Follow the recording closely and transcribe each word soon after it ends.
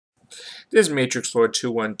This is Matrix Lord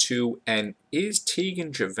 212, and is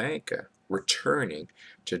Tegan Jovanka returning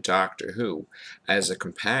to Doctor Who as a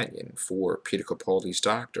companion for Peter Capaldi's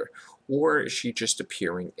Doctor, or is she just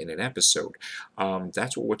appearing in an episode?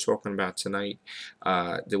 That's what we're talking about tonight.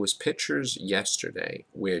 There was pictures yesterday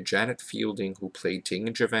where Janet Fielding, who played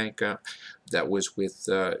Tegan Jovanka, that was with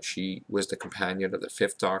she was the companion of the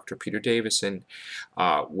Fifth Doctor, Peter Davison,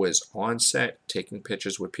 was on set taking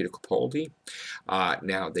pictures with Peter Capaldi.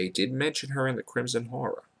 Now, they did mention her in the Crimson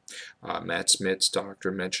Horror. Matt Smith's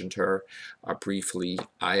doctor mentioned her briefly.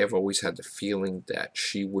 I have always had the feeling that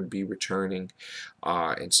she would be returning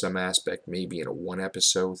in some aspect, maybe in a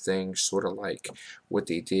one-episode thing, sort of like what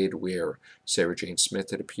they did where Sarah Jane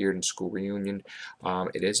Smith had appeared in School Reunion.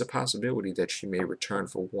 It is a possibility that she may return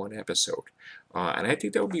for one episode. And I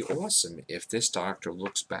think that would be awesome if this doctor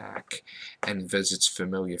looks back and visits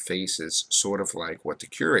familiar faces, sort of like what the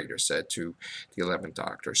curator said to the 11th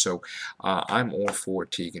Doctor. So I'm all for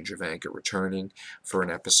Tegan Jovanka returning for an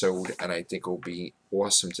episode, and I think it'll be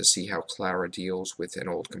awesome to see how Clara deals with an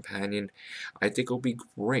old companion. I think it'll be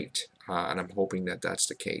great, and I'm hoping that that's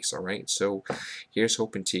the case, all right? So here's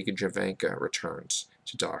hoping Tegan Jovanka returns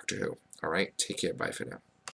to Doctor Who. All right, take care. Bye for now.